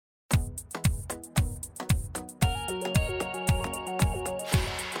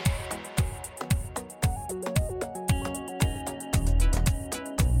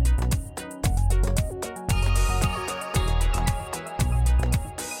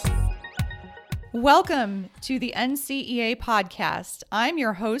Welcome to the NCEA podcast. I'm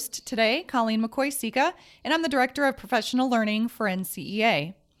your host today, Colleen McCoy-Sika, and I'm the Director of Professional Learning for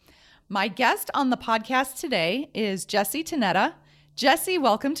NCEA. My guest on the podcast today is Jesse Tanetta. Jesse,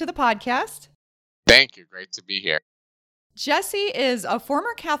 welcome to the podcast. Thank you. Great to be here. Jesse is a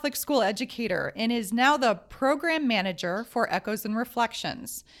former Catholic school educator and is now the program manager for Echoes and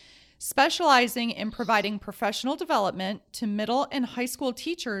Reflections, specializing in providing professional development to middle and high school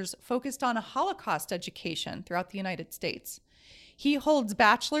teachers focused on Holocaust education throughout the United States. He holds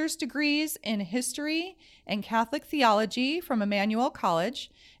bachelor's degrees in history and Catholic theology from Emmanuel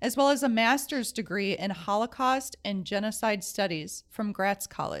College, as well as a master's degree in Holocaust and genocide studies from Gratz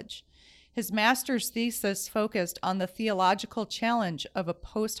College. His master's thesis focused on the theological challenge of a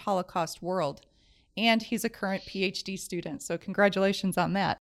post-Holocaust world, and he's a current PhD student, so congratulations on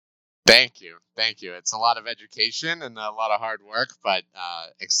that. Thank you. Thank you. It's a lot of education and a lot of hard work, but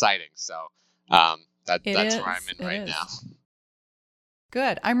exciting. So that's where I'm in right now.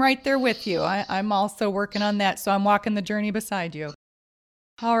 Good. I'm right there with you. I'm also working on that, so I'm walking the journey beside you.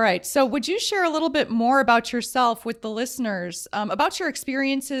 All right. So would you share a little bit more about yourself with the listeners, about your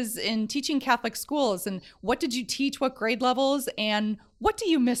experiences in teaching Catholic schools, and what did you teach, what grade levels, and what do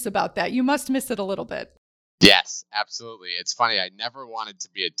you miss about that? You must miss it a little bit. Yes, absolutely. It's funny. I never wanted to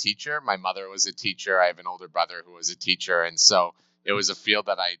be a teacher. My mother was a teacher. I have an older brother who was a teacher. And so it was a field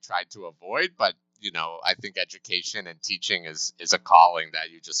that I tried to avoid. But, I think education and teaching is a calling that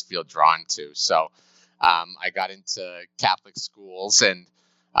you just feel drawn to. So I got into Catholic schools and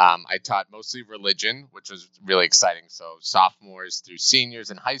I taught mostly religion, which was really exciting. So sophomores through seniors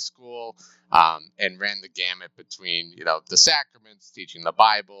in high school, and ran the gamut between, the sacraments, teaching the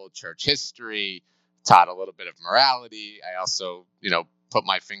Bible, church history, taught a little bit of morality. I also, put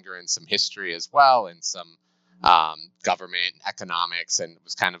my finger in some history as well and some government and economics, and it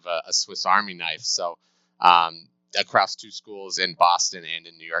was kind of a Swiss Army knife. So across two schools in Boston and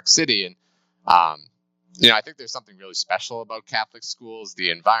in New York City. And, I think there's something really special about Catholic schools, the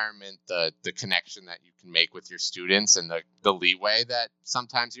environment, the connection that you can make with your students, and the leeway that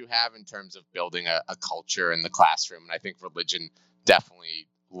sometimes you have in terms of building a culture in the classroom. And I think religion definitely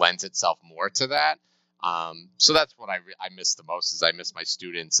lends itself more to that. So that's what I miss the most, is I miss my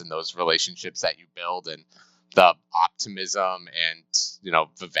students and those relationships that you build, and the optimism and,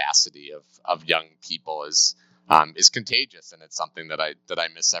 vivacity of young people is contagious. And it's something that I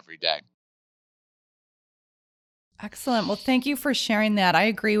miss every day. Excellent. Well, thank you for sharing that. I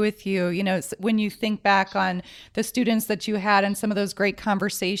agree with you. When you think back on the students that you had and some of those great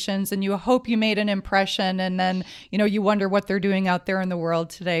conversations, and you hope you made an impression, and then, you wonder what they're doing out there in the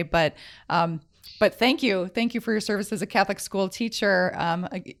world today. But thank you. Thank you for your service as a Catholic school teacher.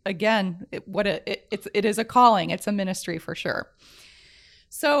 Again, it is a calling. It's a ministry for sure.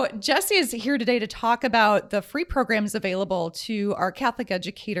 So Jesse is here today to talk about the free programs available to our Catholic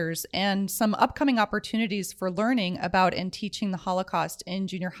educators and some upcoming opportunities for learning about and teaching the Holocaust in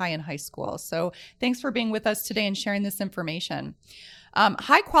junior high and high school. So thanks for being with us today and sharing this information.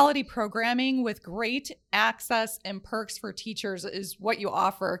 High quality programming with great access and perks for teachers is what you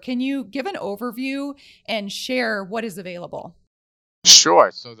offer. Can you give an overview and share what is available? Sure.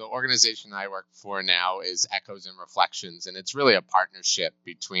 So the organization I work for now is Echoes and Reflections, and it's really a partnership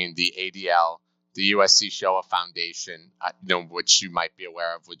between the ADL, the USC Shoah Foundation, which you might be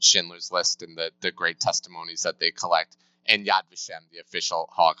aware of with Schindler's List and the great testimonies that they collect, and Yad Vashem, the official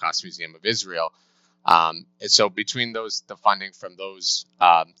Holocaust Museum of Israel. And so between the funding from those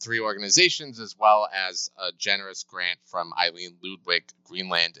three organizations, as well as a generous grant from Eileen Ludwig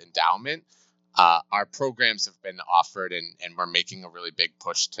Greenland Endowment, our programs have been offered, and we're making a really big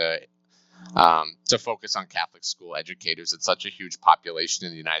push to focus on Catholic school educators. It's such a huge population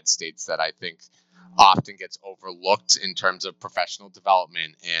in the United States that I think often gets overlooked in terms of professional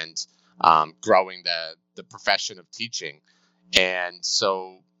development and growing the profession of teaching. And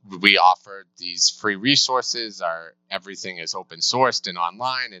so we offer these free resources. Everything is open sourced and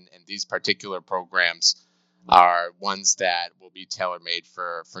online, and these particular programs are ones that will be tailor-made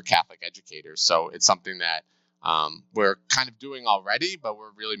for Catholic educators. So it's something that we're kind of doing already, but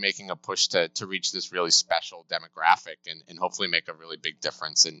we're really making a push to reach this really special demographic and hopefully make a really big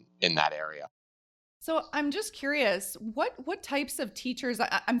difference in that area. So I'm just curious, what types of teachers,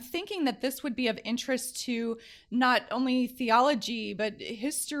 I'm thinking that this would be of interest to not only theology, but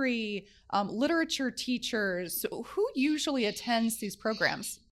history, literature teachers. Who usually attends these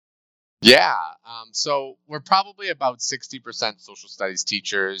programs? Yeah. So we're probably about 60% social studies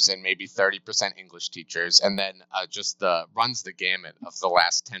teachers and maybe 30% English teachers, and then just the runs the gamut of the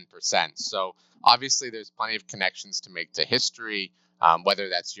last 10%. So obviously, there's plenty of connections to make to history, whether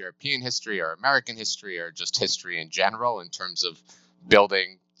that's European history or American history or just history in general, in terms of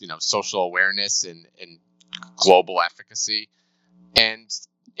building, social awareness and global efficacy. And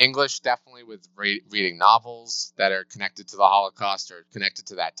English definitely with reading novels that are connected to the Holocaust or connected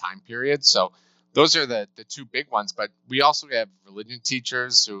to that time period. So those are the two big ones. But we also have religion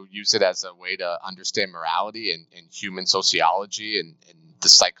teachers who use it as a way to understand morality and human sociology and the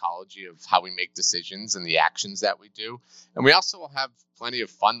psychology of how we make decisions and the actions that we do. And we also have plenty of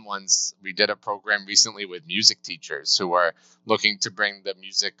fun ones. We did a program recently with music teachers who are looking to bring the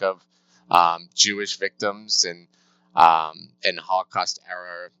music of Jewish victims and Holocaust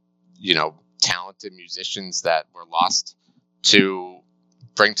era, talented musicians that were lost to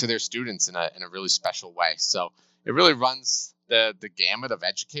bring to their students in a really special way. So it really runs the gamut of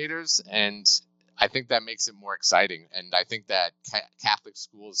educators, and I think that makes it more exciting. And I think that Catholic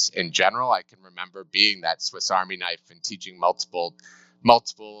schools in general, I can remember being that Swiss Army knife and teaching multiple,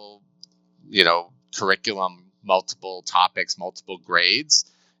 curriculum, multiple topics, multiple grades.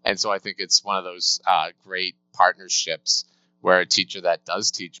 And so I think it's one of those great partnerships where a teacher that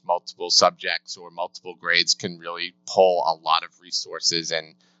does teach multiple subjects or multiple grades can really pull a lot of resources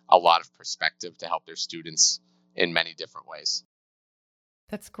and a lot of perspective to help their students in many different ways.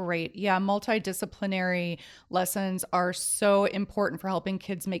 That's great. Yeah, multidisciplinary lessons are so important for helping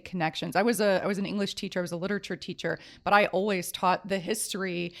kids make connections. I was an English teacher, I was a literature teacher, but I always taught the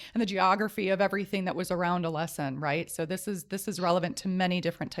history and the geography of everything that was around a lesson, right? So this is relevant to many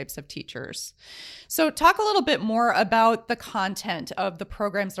different types of teachers. So talk a little bit more about the content of the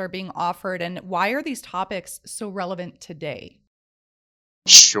programs that are being offered and why are these topics so relevant today?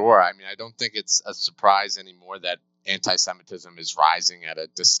 Sure. I mean, I don't think it's a surprise anymore that anti Semitism is rising at a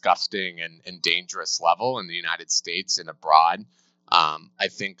disgusting and dangerous level in the United States and abroad. I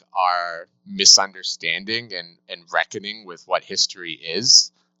think our misunderstanding and reckoning with what history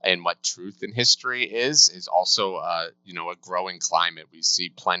is and what truth in history is also, a growing climate. We see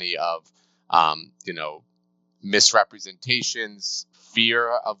plenty of, um, you know, misrepresentations, fear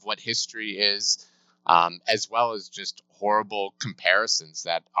of what history is, as well as just horrible comparisons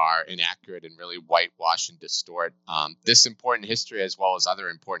that are inaccurate and really whitewash and distort this important history as well as other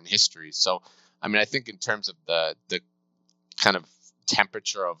important histories. So, I mean, I think in terms of the kind of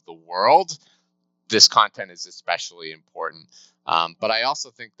temperature of the world, this content is especially important. But I also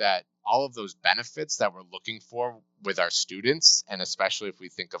think that all of those benefits that we're looking for with our students, and especially if we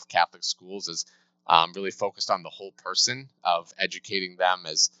think of Catholic schools as really focused on the whole person of educating them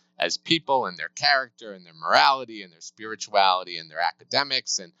as people and their character and their morality and their spirituality and their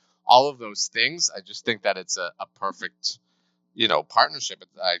academics and all of those things. I just think that it's a perfect, partnership.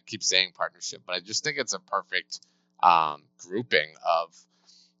 I keep saying partnership, but I just think it's a perfect grouping of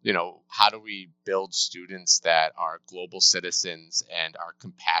how do we build students that are global citizens and are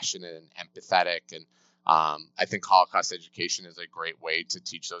compassionate and empathetic? And I think Holocaust education is a great way to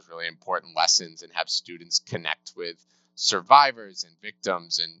teach those really important lessons and have students connect with survivors and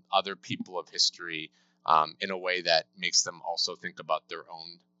victims and other people of history in a way that makes them also think about their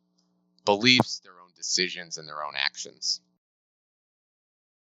own beliefs, their own decisions, and their own actions.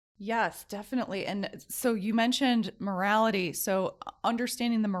 Yes, definitely. And so you mentioned morality. So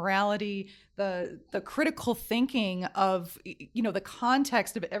understanding the morality, the critical thinking of the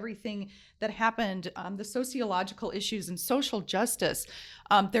context of everything that happened, the sociological issues and social justice.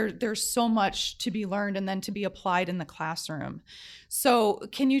 There's so much to be learned and then to be applied in the classroom. So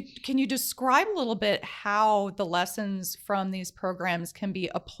can you describe a little bit how the lessons from these programs can be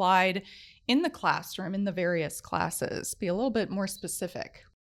applied in the classroom in the various classes? Be a little bit more specific.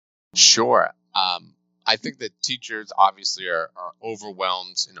 Sure. I think that teachers obviously are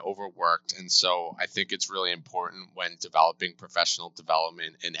overwhelmed and overworked. And so I think it's really important when developing professional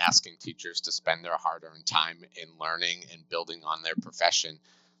development and asking teachers to spend their hard earned time in learning and building on their profession.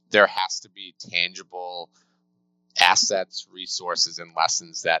 There has to be tangible assets, resources, and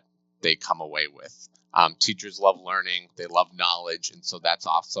lessons that they come away with. Teachers love learning, they love knowledge, and so that's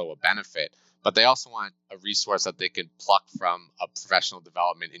also a benefit. But they also want a resource that they can pluck from a professional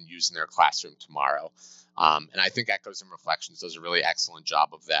development and use in their classroom tomorrow. And I think Echoes and Reflections does a really excellent job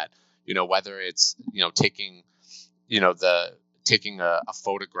of that. Whether it's taking the taking a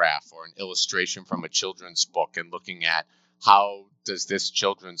photograph or an illustration from a children's book and looking at how does this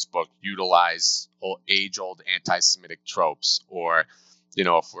children's book utilize age-old anti-Semitic tropes, or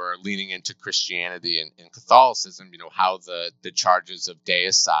if we're leaning into Christianity and Catholicism, how the charges of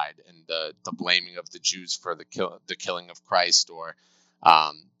deicide and the blaming of the Jews for the killing of Christ, or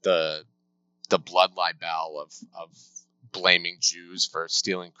the blood libel of blaming Jews for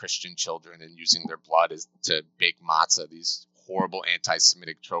stealing Christian children and using their blood to bake matzah, these horrible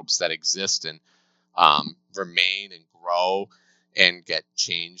anti-Semitic tropes that exist and remain and grow and get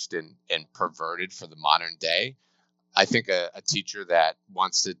changed and perverted for the modern day. I think a teacher that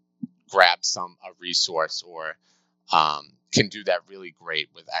wants to grab a resource or can do that really great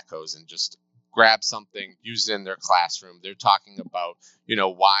with Echoes and just grab something, use it in their classroom. They're talking about,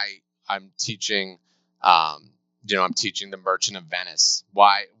 why I'm teaching, I'm teaching The Merchant of Venice.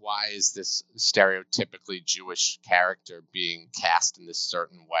 Why is this stereotypically Jewish character being cast in this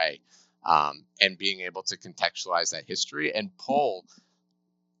certain way? And being able to contextualize that history and pull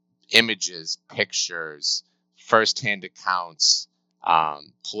images, pictures, firsthand accounts,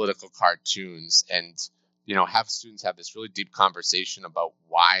 political cartoons, and have students have this really deep conversation about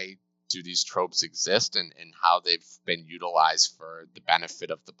why do these tropes exist and how they've been utilized for the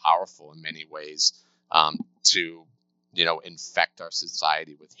benefit of the powerful in many ways, to infect our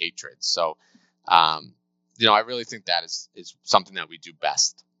society with hatred. So I really think that is something that we do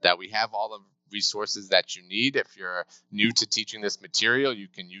best, that we have all the resources that you need. If you're new to teaching this material, you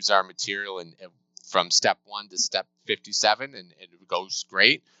can use our material and from step 1 to step 57, and it goes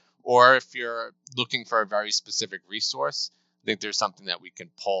great. Or if you're looking for a very specific resource, I think there's something that we can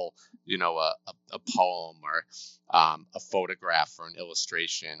pull, a poem or a photograph or an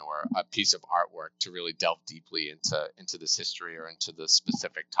illustration or a piece of artwork to really delve deeply into this history or into the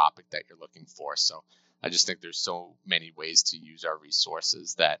specific topic that you're looking for. So I just think there's so many ways to use our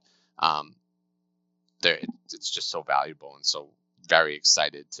resources that it's just so valuable, and so very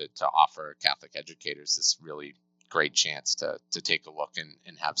excited to offer Catholic educators this really great chance to take a look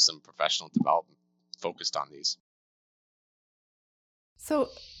and have some professional development focused on these. So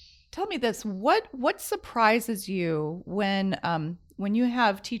tell me this, what surprises you when you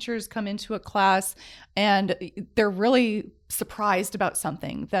have teachers come into a class and they're really surprised about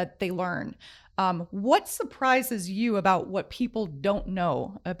something that they learn? What surprises you about what people don't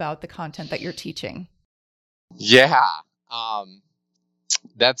know about the content that you're teaching? Yeah,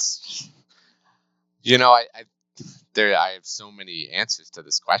 that's, I have so many answers to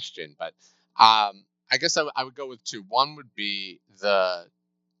this question, but I guess I would go with 2. One would be the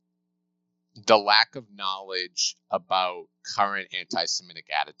lack of knowledge about current anti-Semitic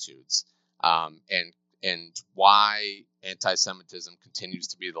attitudes, and why anti-Semitism continues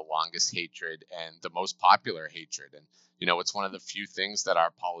to be the longest hatred and the most popular hatred. And it's one of the few things that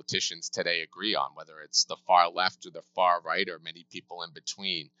our politicians today agree on, whether it's the far left or the far right or many people in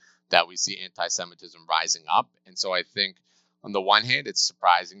between, that we see anti-Semitism rising up. And so I think on the one hand, it's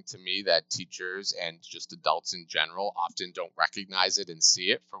surprising to me that teachers and just adults in general often don't recognize it and see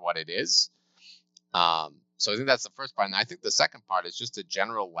it for what it is. So I think that's the first part. And I think the second part is just a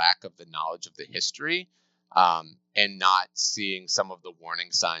general lack of the knowledge of the history, and not seeing some of the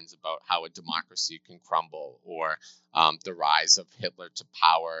warning signs about how a democracy can crumble, or the rise of Hitler to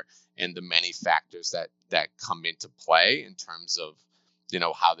power, and the many factors that come into play in terms of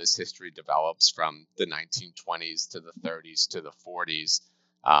how this history develops from the 1920s to the 30s to the 40s,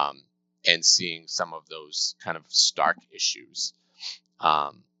 and seeing some of those kind of stark issues.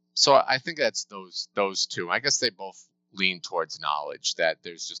 So I think that's those 2. I guess they both lean towards knowledge, that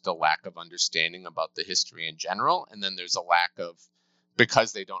there's just a lack of understanding about the history in general. And then there's a lack of,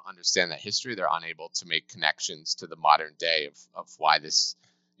 because they don't understand that history, they're unable to make connections to the modern day of why this,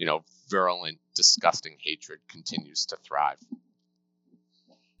 virulent, disgusting hatred continues to thrive.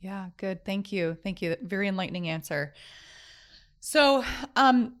 Yeah, good. Thank you. Thank you. Very enlightening answer. So,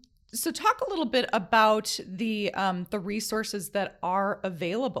 so talk a little bit about the resources that are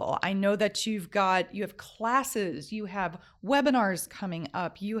available. I know that you have classes, you have webinars coming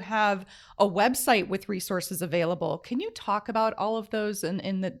up, you have a website with resources available. Can you talk about all of those and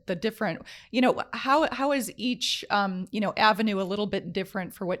in the different, how is each avenue a little bit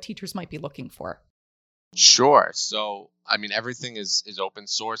different for what teachers might be looking for? Sure. So, everything is open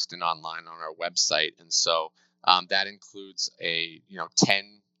sourced and online on our website, and so that includes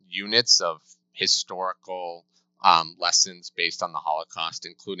 10 units of historical lessons based on the Holocaust,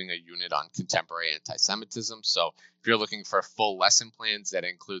 including a unit on contemporary anti-Semitism. So if you're looking for full lesson plans, that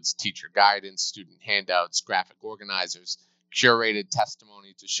includes teacher guidance, student handouts, graphic organizers, curated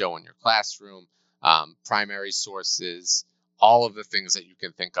testimony to show in your classroom, primary sources, all of the things that you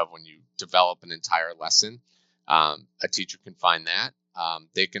can think of when you develop an entire lesson. A teacher can find that.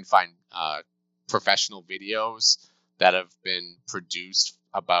 They can find professional videos that have been produced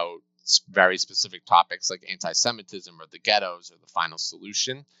about very specific topics like anti-Semitism or the ghettos or the final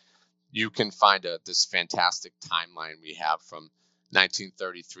solution. You can find this fantastic timeline we have from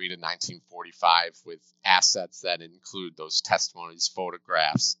 1933 to 1945 with assets that include those testimonies,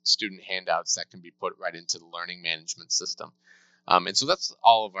 photographs, student handouts that can be put right into the learning management system. And so that's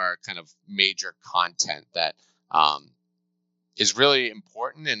all of our kind of major content that is really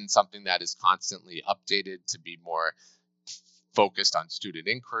important and something that is constantly updated to be more focused on student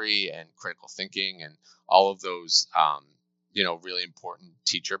inquiry and critical thinking and all of those really important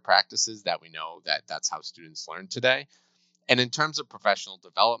teacher practices that we know that that's how students learn today. And in terms of professional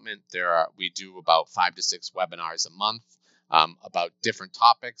development, we do about 5 to 6 webinars a month about different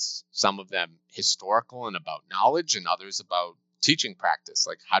topics, some of them historical and about knowledge, and others about teaching practice,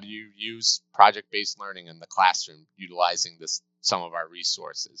 like how do you use project-based learning in the classroom utilizing some of our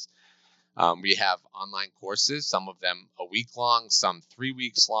resources. We have online courses, some of them a week long, some 3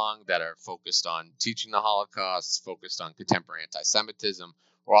 weeks long, that are focused on teaching the Holocaust, focused on contemporary anti-Semitism.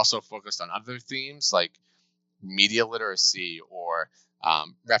 We're also focused on other themes like media literacy or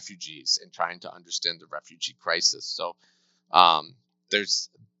refugees and trying to understand the refugee crisis. So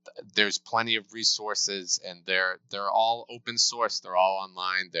there's plenty of resources, and they're all open source. They're all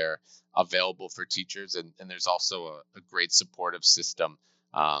online. They're available for teachers, and there's also a great supportive system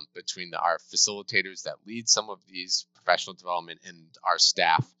between our facilitators that lead some of these professional development and our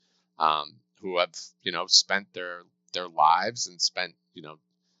staff who have spent their lives and spent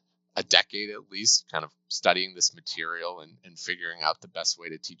a decade at least kind of studying this material and figuring out the best way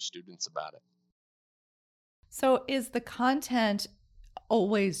to teach students about it. So is the content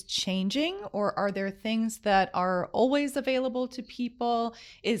always changing, or are there things that are always available to people?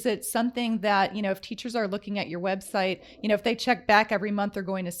 Is it something that, if teachers are looking at your website, if they check back every month, they're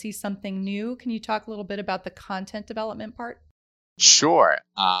going to see something new? Can you talk a little bit about the content development part? Sure.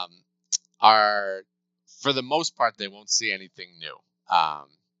 For the most part, they won't see anything new.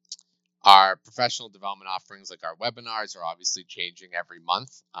 Our professional development offerings, like our webinars, are obviously changing every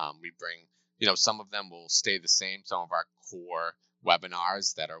month. We bring, some of them will stay the same. Some of our core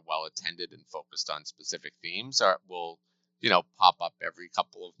webinars that are well attended and focused on specific themes will pop up every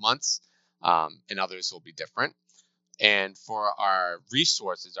couple of months, and others will be different. And for our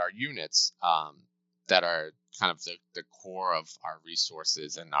resources, our units that are kind of the core of our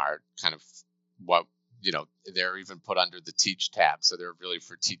resources and our kind of what they're even put under the teach tab, so they're really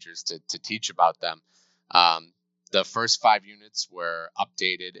for teachers to teach about them. The first 5 units were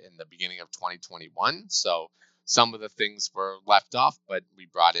updated in the beginning of 2021, so some of the things were left off, but we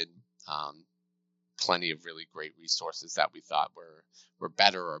brought in plenty of really great resources that we thought were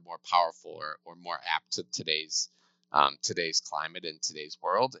better or more powerful or more apt to today's climate and today's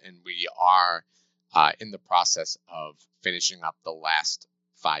world. And we are in the process of finishing up the last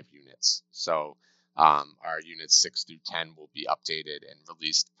 5 units. So our units 6 through 10 will be updated and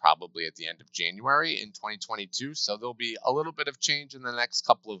released probably at the end of January in 2022. So there'll be a little bit of change in the next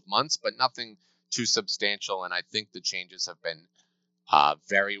couple of months, but nothing too substantial. And I think the changes have been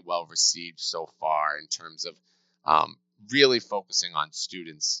very well received so far in terms of really focusing on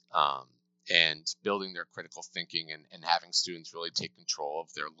students and building their critical thinking and having students really take control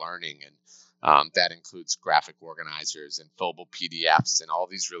of their learning. And that includes graphic organizers and fillable PDFs and all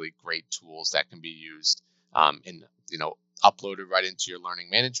these really great tools that can be used and uploaded right into your learning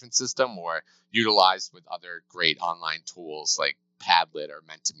management system or utilized with other great online tools like Padlet or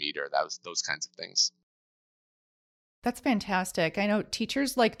Mentimeter, those kinds of things. That's fantastic. I know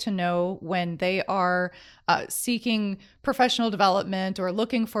teachers like to know when they are seeking professional development or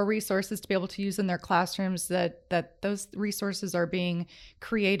looking for resources to be able to use in their classrooms that those resources are being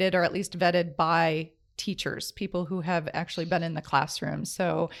created or at least vetted by teachers, people who have actually been in the classroom.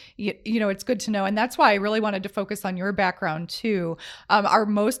 So, it's good to know. And that's why I really wanted to focus on your background too. Are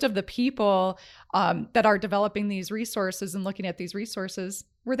most of the people that are developing these resources and looking at these resources,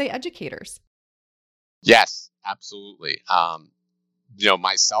 were they educators? Yes, absolutely.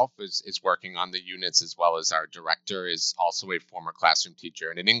 Myself is working on the units, as well as our director is also a former classroom teacher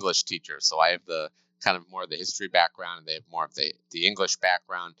and an English teacher. So I have the kind of more of the history background, and they have more of the English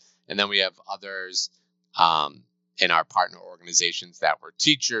background. And then we have others in our partner organizations that were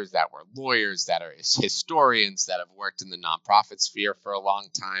teachers, that were lawyers, that are historians, that have worked in the nonprofit sphere for a long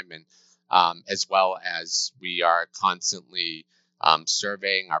time, and as well as we are constantly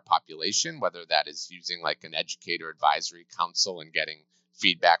surveying our population, whether that is using like an educator advisory council and getting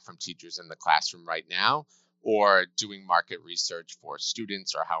feedback from teachers in the classroom right now, or doing market research for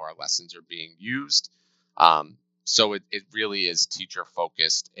students or how our lessons are being used. So it really is teacher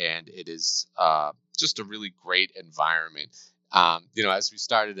focused, and it is just a really great environment. As we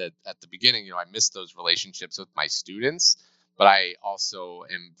started at the beginning, I miss those relationships with my students, but I also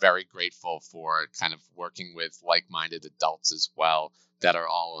am very grateful for kind of working with like-minded adults as well that are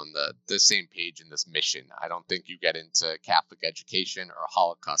all on the same page in this mission. I don't think you get into Catholic education or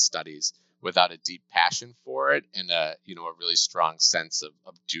Holocaust studies without a deep passion for it and a really strong sense of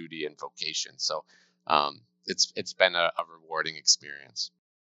duty and vocation. So it's been a rewarding experience.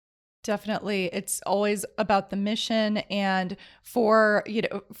 Definitely. It's always about the mission. And for,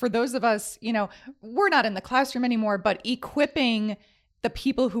 for those of us, we're not in the classroom anymore, but equipping the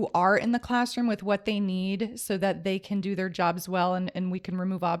people who are in the classroom with what they need so that they can do their jobs well, and we can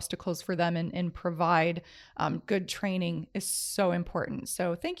remove obstacles for them and provide good training is so important.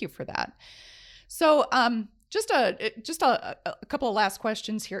 So thank you for that. So just a couple of last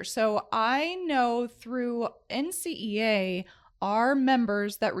questions here. So I know through NCEA, our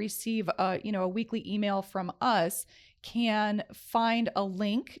members that receive a weekly email from us can find a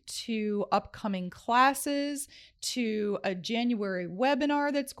link to upcoming classes, to a January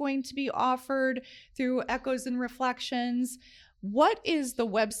webinar that's going to be offered through Echoes and Reflections. What is the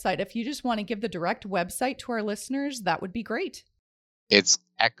website? If you just want to give the direct website to our listeners, that would be great. It's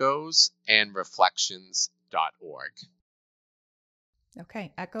echoesandreflections.org.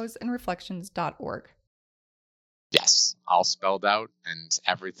 Okay, echoesandreflections.org. Yes, all spelled out, and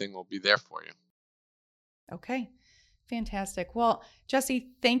everything will be there for you. Okay, fantastic. Well, Jesse,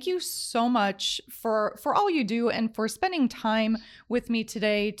 thank you so much for all you do and for spending time with me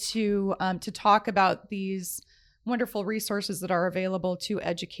today to talk about these wonderful resources that are available to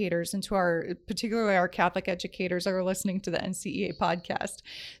educators and to particularly our Catholic educators that are listening to the NCEA podcast.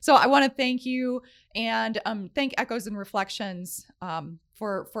 So I want to thank you and thank Echoes and Reflections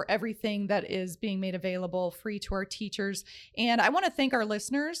for everything that is being made available free to our teachers. And I want to thank our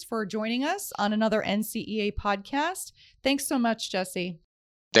listeners for joining us on another NCEA podcast. Thanks so much, Jesse.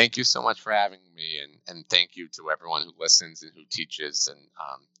 Thank you so much for having me, and thank you to everyone who listens and who teaches. And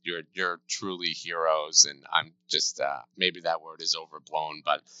you're truly heroes. And I'm just maybe that word is overblown,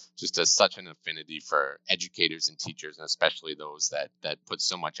 but just such an affinity for educators and teachers, and especially those that put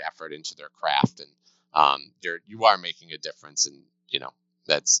so much effort into their craft. And you are making a difference, and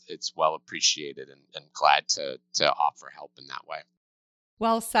it's well appreciated, and glad to offer help in that way.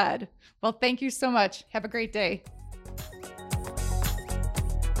 Well said. Well, thank you so much. Have a great day.